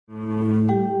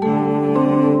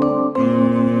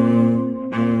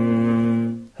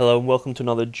Hello and welcome to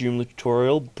another Joomla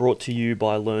tutorial brought to you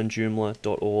by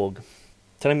learnjoomla.org.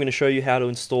 Today I'm going to show you how to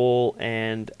install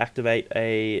and activate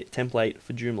a template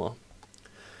for Joomla.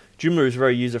 Joomla is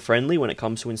very user-friendly when it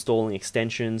comes to installing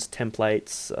extensions,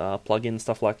 templates, plugins,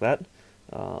 stuff like that.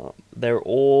 They're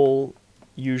all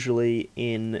usually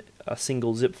in a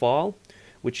single zip file,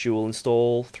 which you will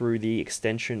install through the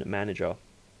extension manager.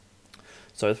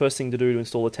 So the first thing to do to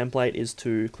install a template is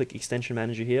to click Extension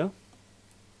Manager here,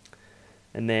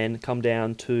 and then come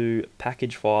down to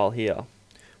package file here.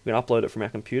 We're going to upload it from our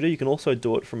computer. You can also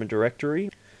do it from a directory. You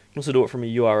can also do it from a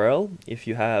URL if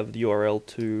you have the URL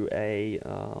to a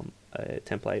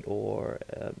template or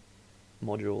a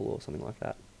module or something like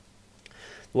that.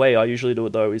 The way I usually do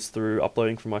it though is through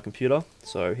uploading from my computer.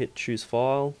 So hit choose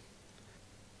file,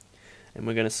 and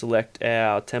we're going to select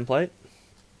our template,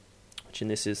 which in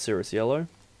this is Cirrus Yellow.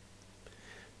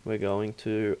 We're going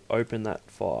to open that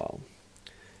file.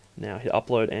 Now hit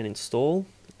upload and install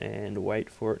and wait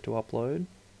for it to upload.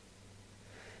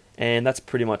 And that's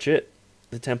pretty much it.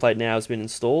 The template now has been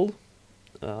installed.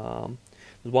 There's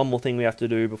one more thing we have to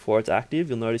do before it's active.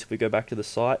 You'll notice if we go back to the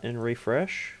site and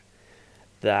refresh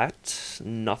that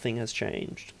nothing has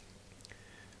changed.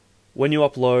 When you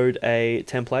upload a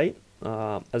template,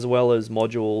 as well as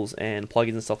modules and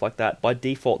plugins and stuff like that, by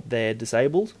default they're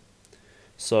disabled.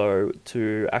 So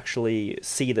to actually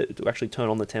see that, to actually turn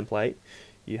on the template,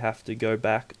 you have to go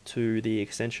back to the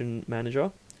extension manager,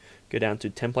 go down to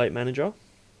template manager,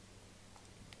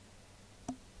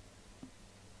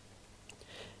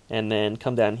 and then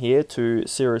come down here to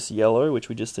Cirrus Yellow, which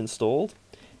we just installed,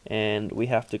 and we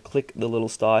have to click the little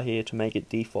star here to make it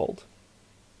default.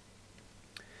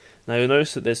 Now you'll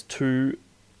notice that there's two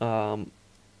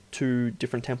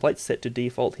different templates set to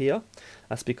default here.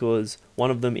 That's because one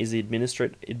of them is the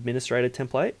administrator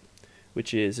template,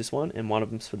 which is this one, and one of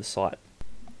them's for the site.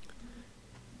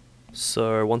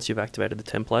 So once you've activated the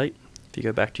template, if you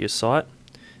go back to your site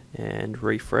and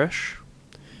refresh,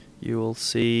 you will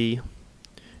see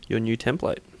your new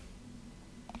template.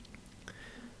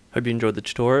 Hope you enjoyed the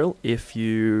tutorial. If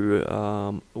you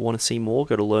want to see more,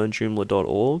 go to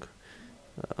learnjoomla.org.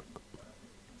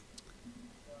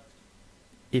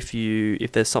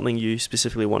 If there's something you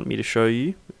specifically want me to show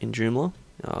you in Joomla,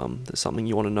 there's something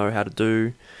you want to know how to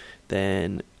do,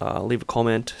 then leave a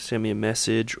comment, send me a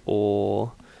message,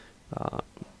 or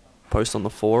post on the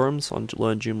forums on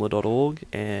learnjoomla.org,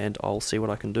 and I'll see what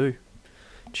I can do.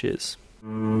 Cheers.